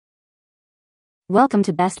Welcome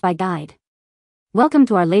to Best Buy Guide. Welcome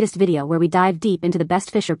to our latest video where we dive deep into the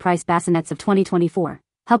best Fisher Price bassinets of 2024,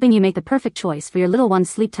 helping you make the perfect choice for your little one's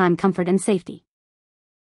sleep time, comfort, and safety.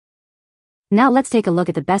 Now let's take a look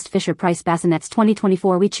at the best Fisher Price bassinets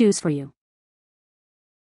 2024 we choose for you.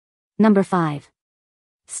 Number 5.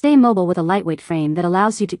 Stay mobile with a lightweight frame that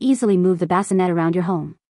allows you to easily move the bassinet around your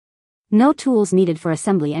home. No tools needed for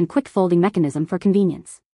assembly and quick folding mechanism for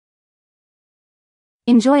convenience.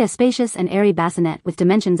 Enjoy a spacious and airy bassinet with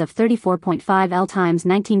dimensions of 34.5 L x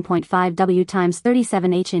 19.5 W x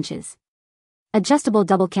 37 H inches. Adjustable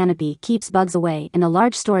double canopy keeps bugs away, and a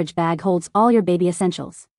large storage bag holds all your baby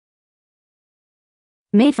essentials.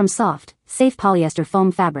 Made from soft, safe polyester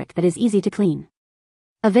foam fabric that is easy to clean.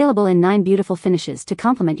 Available in 9 beautiful finishes to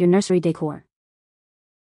complement your nursery decor.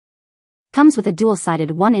 Comes with a dual-sided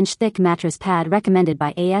 1-inch thick mattress pad recommended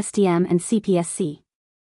by ASTM and CPSC.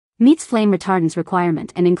 Meets flame retardance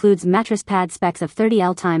requirement and includes mattress pad specs of 30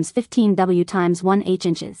 L x 15 W x 1 H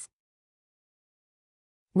inches.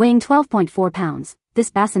 Weighing 12.4 pounds,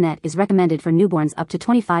 this bassinet is recommended for newborns up to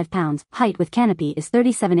 25 pounds. Height with canopy is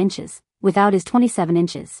 37 inches, without is 27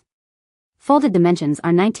 inches. Folded dimensions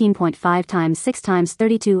are 19.5 x 6 x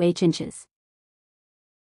 32 H inches.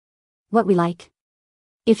 What we like?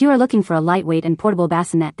 If you are looking for a lightweight and portable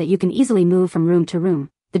bassinet that you can easily move from room to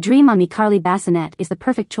room, the Dream on Me Karley Bassinet is the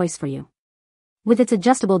perfect choice for you. With its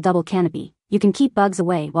adjustable double canopy, you can keep bugs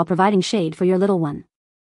away while providing shade for your little one.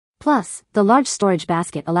 Plus, the large storage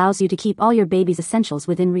basket allows you to keep all your baby's essentials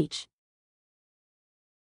within reach.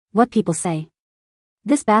 What people say?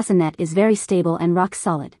 This bassinet is very stable and rock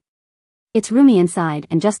solid. It's roomy inside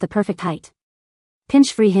and just the perfect height.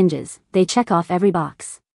 Pinch-free hinges, they check off every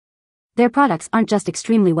box. Their products aren't just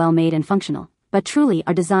extremely well made and functional, but truly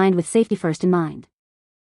are designed with safety first in mind.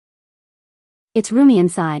 It's roomy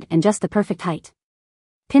inside and just the perfect height.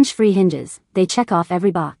 Pinch-free hinges, they check off every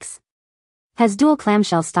box. Has dual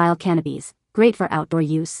clamshell style canopies, great for outdoor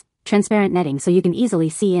use, transparent netting so you can easily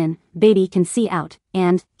see in, baby can see out,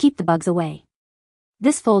 and keep the bugs away.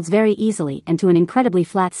 This folds very easily and to an incredibly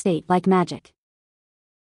flat state like magic.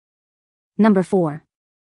 Number 4.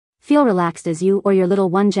 Feel relaxed as you or your little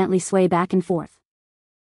one gently sway back and forth.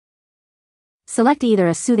 Select either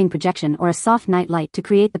a soothing projection or a soft night light to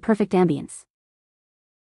create the perfect ambience.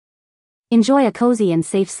 Enjoy a cozy and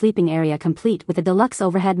safe sleeping area complete with a deluxe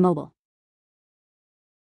overhead mobile.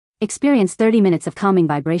 Experience 30 minutes of calming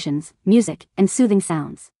vibrations, music, and soothing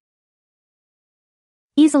sounds.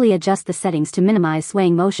 Easily adjust the settings to minimize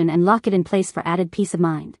swaying motion and lock it in place for added peace of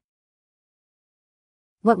mind.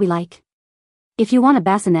 What we like? If you want a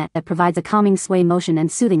bassinet that provides a calming sway motion and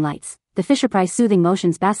soothing lights, the Fisher Price Soothing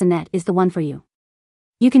Motions Bassinet is the one for you.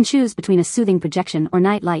 You can choose between a soothing projection or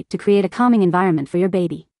night light to create a calming environment for your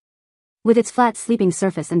baby. With its flat sleeping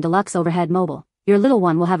surface and deluxe overhead mobile, your little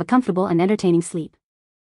one will have a comfortable and entertaining sleep.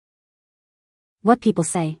 What people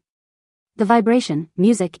say? The vibration,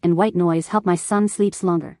 music, and white noise help my son sleeps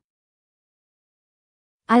longer.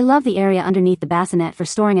 I love the area underneath the bassinet for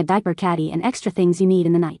storing a diaper caddy and extra things you need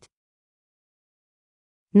in the night.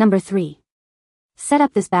 Number 3. Set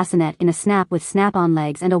up this bassinet in a snap with snap-on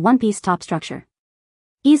legs and a one-piece top structure.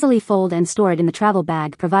 Easily fold and store it in the travel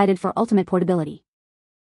bag provided for ultimate portability.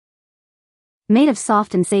 Made of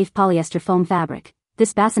soft and safe polyester foam fabric,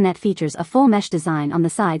 this bassinet features a full mesh design on the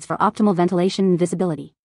sides for optimal ventilation and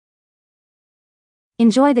visibility.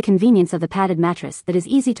 Enjoy the convenience of the padded mattress that is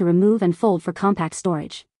easy to remove and fold for compact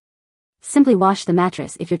storage. Simply wash the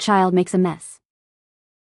mattress if your child makes a mess.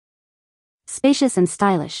 Spacious and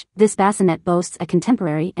stylish, this bassinet boasts a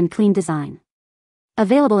contemporary and clean design.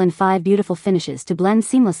 Available in 5 beautiful finishes to blend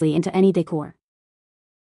seamlessly into any decor.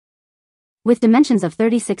 With dimensions of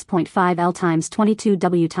 36.5 L x 22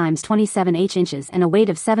 W x 27 H inches and a weight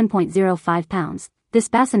of 7.05 pounds, this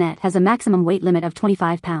bassinet has a maximum weight limit of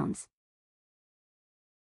 25 pounds.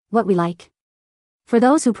 What we like? For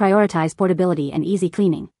those who prioritize portability and easy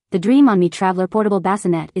cleaning, the Dream on Me Traveler Portable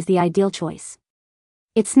Bassinet is the ideal choice.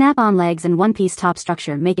 Its snap-on legs and one-piece top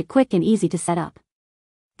structure make it quick and easy to set up.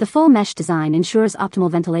 The full mesh design ensures optimal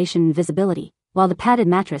ventilation and visibility, while the padded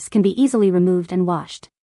mattress can be easily removed and washed.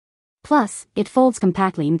 Plus, it folds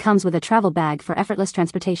compactly and comes with a travel bag for effortless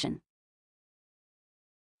transportation.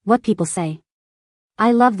 What people say?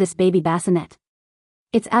 I love this baby bassinet.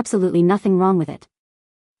 It's absolutely nothing wrong with it.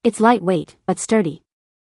 It's lightweight, but sturdy.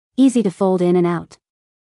 Easy to fold in and out.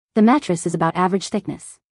 The mattress is about average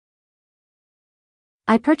thickness.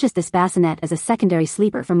 I purchased this bassinet as a secondary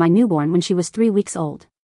sleeper for my newborn when she was 3 weeks old.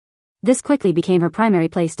 This quickly became her primary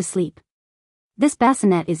place to sleep. This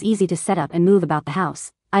bassinet is easy to set up and move about the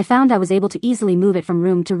house. I found I was able to easily move it from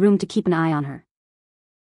room to room to keep an eye on her.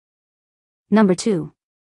 Number 2.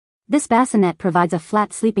 This bassinet provides a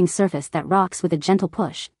flat sleeping surface that rocks with a gentle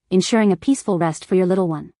push, ensuring a peaceful rest for your little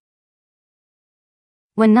one.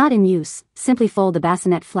 When not in use, simply fold the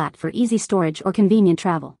bassinet flat for easy storage or convenient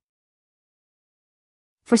travel.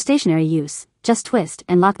 For stationary use, just twist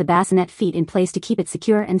and lock the bassinet feet in place to keep it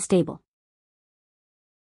secure and stable.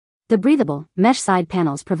 The breathable, mesh side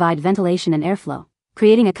panels provide ventilation and airflow,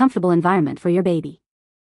 creating a comfortable environment for your baby.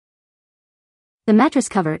 The mattress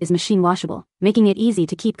cover is machine washable, making it easy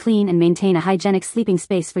to keep clean and maintain a hygienic sleeping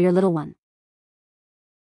space for your little one.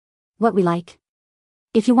 What we like?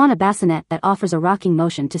 If you want a bassinet that offers a rocking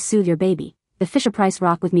motion to soothe your baby, the Fisher Price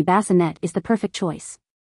Rock With Me Bassinet is the perfect choice.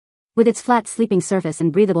 With its flat sleeping surface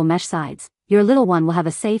and breathable mesh sides, your little one will have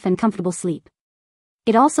a safe and comfortable sleep.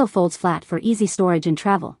 It also folds flat for easy storage and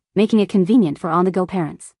travel, making it convenient for on-the-go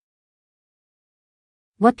parents.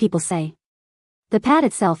 What people say. The pad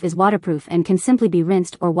itself is waterproof and can simply be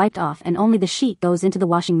rinsed or wiped off, and only the sheet goes into the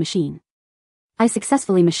washing machine. I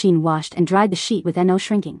successfully machine washed and dried the sheet with no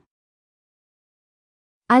shrinking.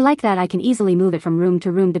 I like that I can easily move it from room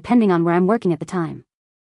to room depending on where I'm working at the time.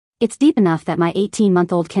 It's deep enough that my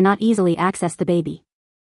 18-month-old cannot easily access the baby.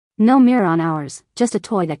 No mirror on ours, just a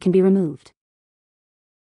toy that can be removed.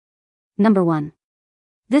 Number 1.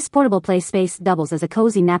 This portable play space doubles as a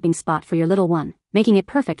cozy napping spot for your little one, making it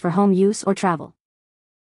perfect for home use or travel.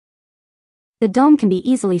 The dome can be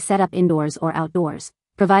easily set up indoors or outdoors,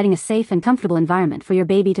 providing a safe and comfortable environment for your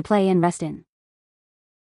baby to play and rest in.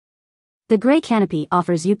 The gray canopy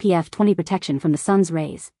offers UPF 20 protection from the sun's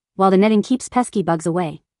rays, while the netting keeps pesky bugs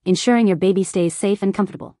away, ensuring your baby stays safe and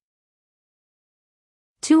comfortable.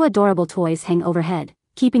 2 adorable toys hang overhead,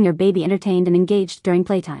 keeping your baby entertained and engaged during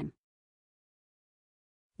playtime.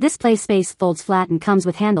 This play space folds flat and comes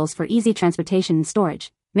with handles for easy transportation and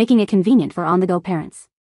storage, making it convenient for on-the-go parents.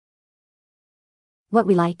 What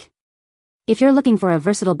we like? If you're looking for a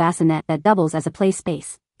versatile bassinet that doubles as a play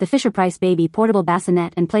space, the Fisher Price Baby Portable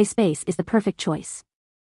Bassinet and Play Space is the perfect choice.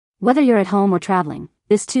 Whether you're at home or traveling,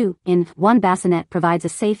 this 2-in-1 bassinet provides a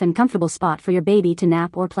safe and comfortable spot for your baby to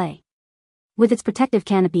nap or play. With its protective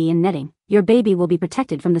canopy and netting, your baby will be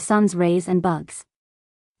protected from the sun's rays and bugs.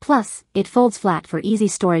 Plus, it folds flat for easy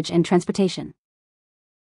storage and transportation.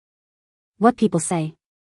 What people say.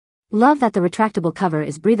 Love that the retractable cover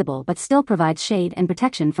is breathable but still provides shade and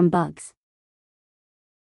protection from bugs.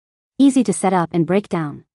 Easy to set up and break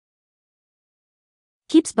down.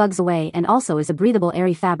 Keeps bugs away and also is a breathable,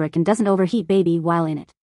 airy fabric and doesn't overheat baby while in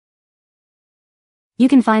it. You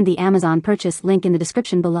can find the Amazon purchase link in the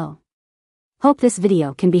description below. Hope this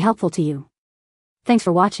video can be helpful to you. Thanks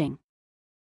for watching.